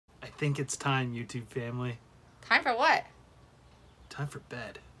think it's time, YouTube family. Time for what? Time for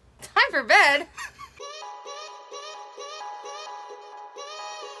bed. Time for bed?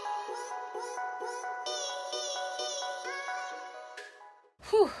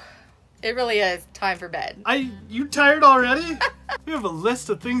 Whew. It really is time for bed. You tired already? We have a list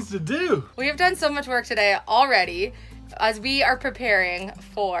of things to do. We have done so much work today already as we are preparing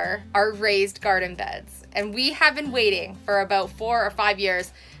for our raised garden beds. And we have been waiting for about 4 or 5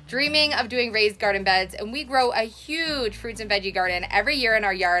 years, dreaming of doing raised garden beds. And we grow a huge fruits and veggie garden every year in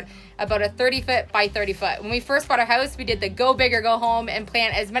our yard, about a 30 foot by 30 foot. When we first bought our house, we did the go big or go home and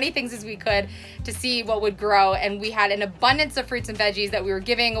plant as many things as we could to see what would grow. And we had an abundance of fruits and veggies that we were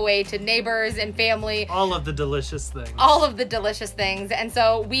giving away to neighbors and family. All of the delicious things. All of the delicious things. And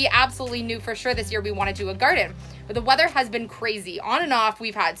so we absolutely knew for sure this year we wanted to do a garden. But the weather has been crazy. On and off,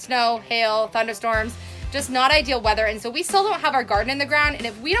 we've had snow, hail, thunderstorms, just not ideal weather. And so we still don't have our garden in the ground. And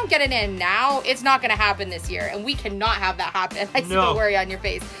if we don't get it in now, it's not gonna happen this year. And we cannot have that happen. I see the worry on your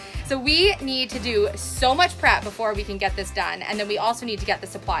face. So we need to do so much prep before we can get this done. And then we also need to get the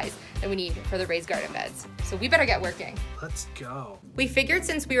supplies that we need for the raised garden beds. So we better get working. Let's go. We figured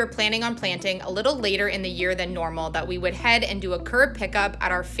since we were planning on planting a little later in the year than normal that we would head and do a curb pickup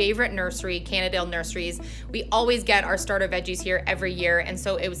at our favorite nursery, Cannondale Nurseries. We always get our starter veggies here every year, and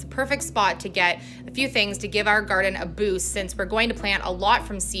so it was the perfect spot to get a few things to give our garden a boost since we're going to plant a lot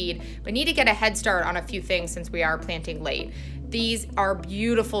from seed, but need to get a head start on a few things since we are planting late. These are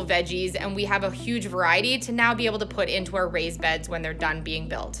beautiful veggies, and we have a huge variety to now be able to put into our raised beds when they're done being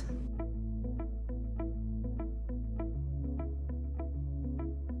built.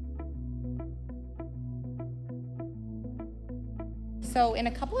 So in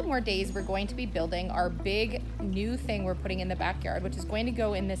a couple of more days, we're going to be building our big new thing we're putting in the backyard, which is going to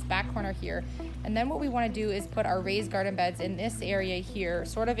go in this back corner here. And then what we want to do is put our raised garden beds in this area here,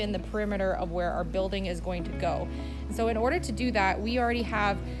 sort of in the perimeter of where our building is going to go. And so in order to do that, we already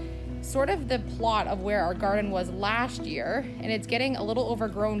have sort of the plot of where our garden was last year, and it's getting a little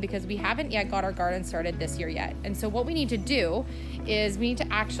overgrown because we haven't yet got our garden started this year yet. And so what we need to do is we need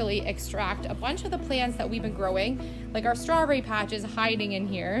to actually extract a bunch of the plants that we've been growing, like our strawberry patch is hiding in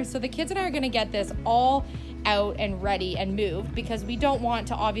here. So the kids and I are going to get this all out and ready and moved because we don't want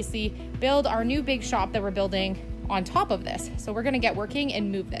to obviously build our new big shop that we're building on top of this. So we're gonna get working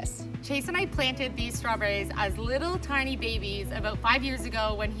and move this. Chase and I planted these strawberries as little tiny babies about 5 years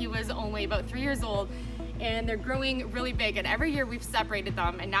ago when he was only about 3 years old, and they're growing really big, and every year we've separated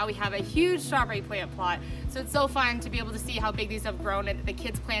them, and now we have a huge strawberry plant plot. So it's so fun to be able to see how big these have grown, and the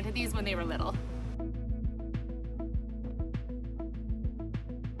kids planted these when they were little.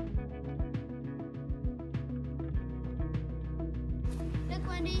 Look,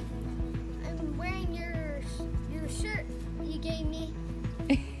 Wendy, I'm wearing your shirt you gave me.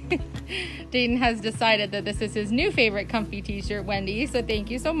 Dayton has decided that this is his new favorite comfy t-shirt, Wendy, so thank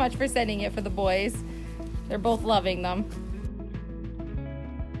you so much for sending it for the boys. They're both loving them.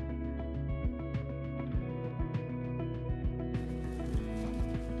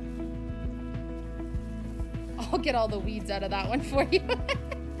 I'll get all the weeds out of that one for you.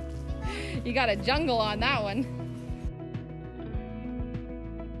 You got a jungle on that one.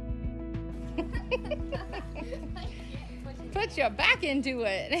 Put your back into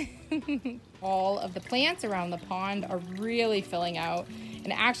it. All of the plants around the pond are really filling out.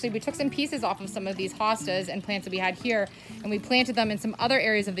 And actually we took some pieces off of some of these hostas and plants that we had here, and we planted them in some other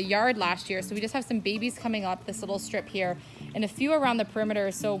areas of the yard last year. So we just have some babies coming up this little strip here and a few around the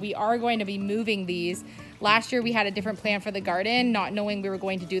perimeter. So we are going to be moving these. Last year we had a different plan for the garden, not knowing we were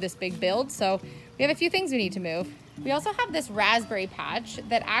going to do this big build. So we have a few things we need to move. We also have this raspberry patch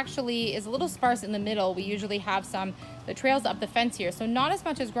that actually is a little sparse in the middle. We usually have some that trails up the fence here. So not as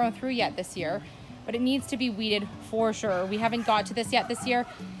much has grown through yet this year, but it needs to be weeded for sure. We haven't got to this yet this year,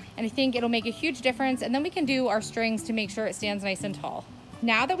 and I think it'll make a huge difference. And then we can do our strings to make sure it stands nice and tall.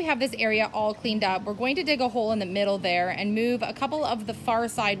 Now that we have this area all cleaned up, we're going to dig a hole in the middle there and move a couple of the far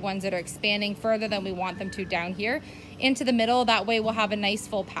side ones that are expanding further than we want them to down here into the middle. That way we'll have a nice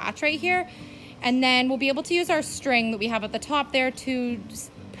full patch right here. And then we'll be able to use our string that we have at the top there to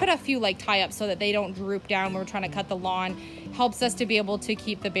put a few like tie-ups so that they don't droop down when we're trying to cut the lawn. Helps us to be able to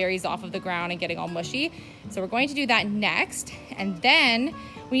keep the berries off of the ground and getting all mushy. So we're going to do that next. And then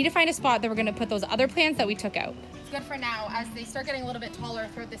we need to find a spot that we're gonna put those other plants that we took out. It's good for now. As they start getting a little bit taller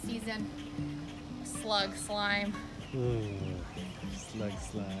throughout the season, slug slime. Slug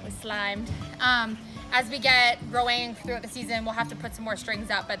slime. We're slimed. As we get growing throughout the season, we'll have to put some more strings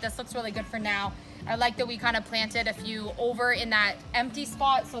up, but this looks really good for now. I like that we kind of planted a few over in that empty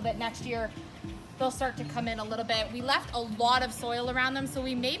spot so that next year they'll start to come in a little bit. We left a lot of soil around them, so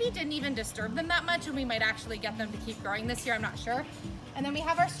we maybe didn't even disturb them that much, and we might actually get them to keep growing this year, I'm not sure. And then we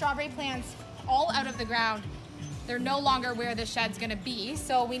have our strawberry plants all out of the ground. They're no longer where the shed's gonna be,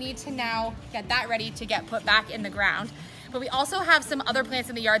 so we need to now get that ready to get put back in the ground. But we also have some other plants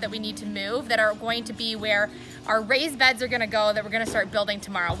in the yard that we need to move that are going to be where our raised beds are gonna go that we're gonna start building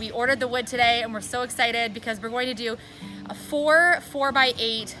tomorrow. We ordered the wood today and we're so excited because we're going to do a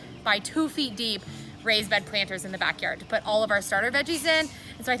 4x8 by 2 feet deep raised bed planters in the backyard to put all of our starter veggies in.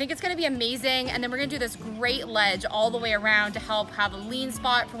 And so I think it's gonna be amazing. And then we're gonna do this great ledge all the way around to help have a lean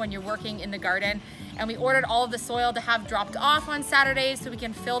spot for when you're working in the garden. And we ordered all of the soil to have dropped off on Saturdays so we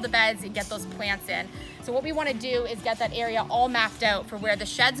can fill the beds and get those plants in. So what we want to do is get that area all mapped out for where the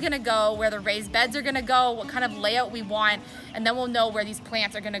shed's gonna go, where the raised beds are gonna go, what kind of layout we want, and then we'll know where these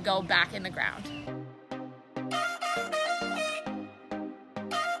plants are gonna go back in the ground.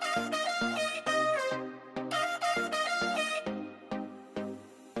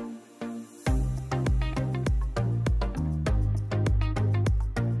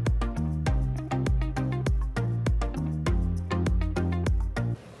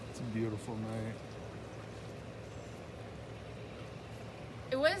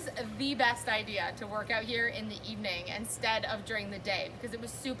 It was the best idea to work out here in the evening instead of during the day because it was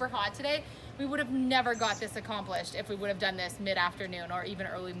super hot today. We would have never got this accomplished if we would have done this mid-afternoon or even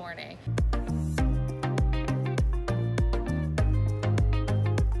early morning.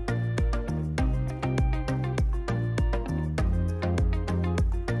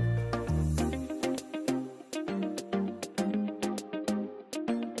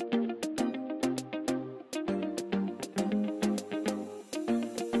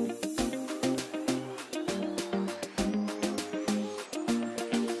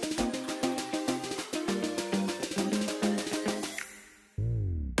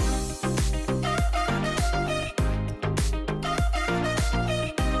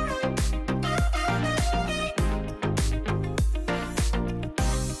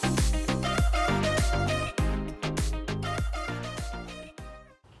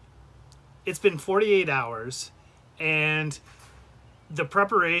 It's been 48 hours, and the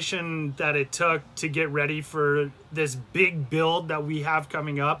preparation that it took to get ready for this big build that we have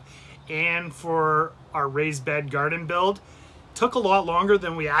coming up and for our raised bed garden build took a lot longer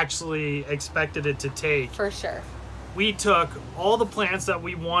than we actually expected it to take. For sure. We took all the plants that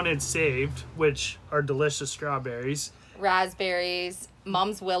we wanted saved, which are delicious strawberries, raspberries,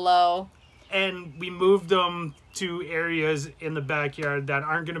 mom's willow, and we moved them to areas in the backyard that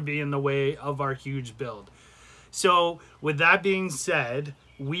aren't going to be in the way of our huge build. So with that being said,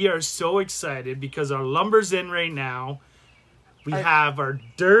 we are so excited because our lumber's in right now. We have our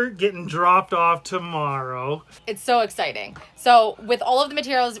dirt getting dropped off tomorrow. It's so exciting. So with all of the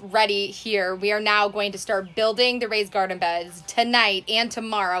materials ready here, we are now going to start building the raised garden beds tonight and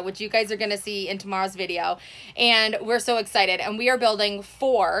tomorrow, which you guys are going to see in tomorrow's video. And we're so excited. And we are building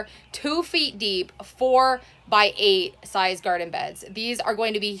 4 2 feet deep, 4x8 size garden beds. These are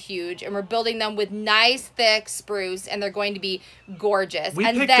going to be huge, and we're building them with nice thick spruce, and they're going to be gorgeous. We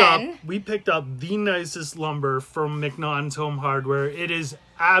picked up the nicest lumber from McNaughton's Home Hardware. It is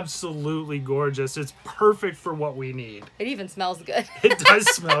absolutely gorgeous. It's perfect for what we need. It even smells good. It does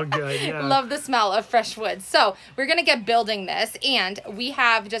smell good, yeah. Love the smell of fresh wood. So we're gonna get building this, and we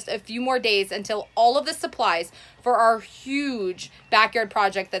have just a few more days until all of the supplies for our huge backyard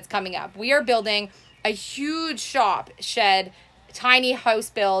project that's coming up. We are building a huge shop shed, tiny house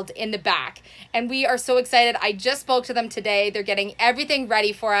build in the back, and we are so excited. I just spoke to them today. They're getting everything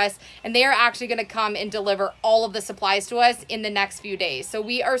ready for us, and they are actually going to come and deliver all of the supplies to us in the next few days. So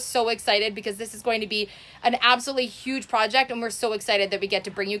we are so excited because this is going to be an absolutely huge project, and we're so excited that we get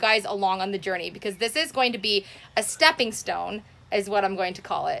to bring you guys along on the journey because this is going to be a stepping stone, is what I'm going to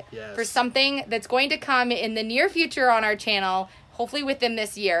call it, yes, for something that's going to come in the near future on our channel, hopefully within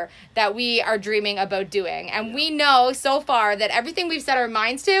this year, that we are dreaming about doing. And we know so far that everything we've set our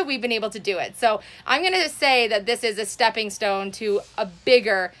minds to, we've been able to do it. So I'm going to say that this is a stepping stone to a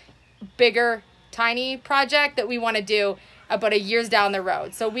bigger, tiny project that we want to do about a years down the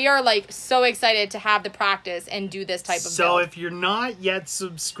road. So we are like so excited to have the practice and do this type of build. So if you're not yet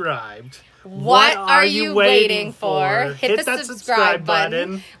subscribed, what are you waiting for? Hit the subscribe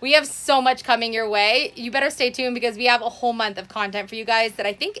button. We have so much coming your way. You better stay tuned because we have a whole month of content for you guys that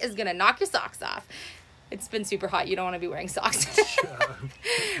I think is going to knock your socks off. It's been super hot. You don't want to be wearing socks.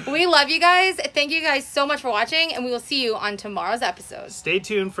 We love you guys. Thank you guys so much for watching, and we will see you on tomorrow's episode. Stay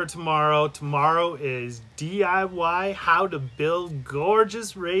tuned for tomorrow. Tomorrow is DIY how to build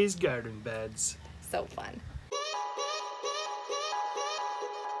gorgeous raised garden beds. So fun.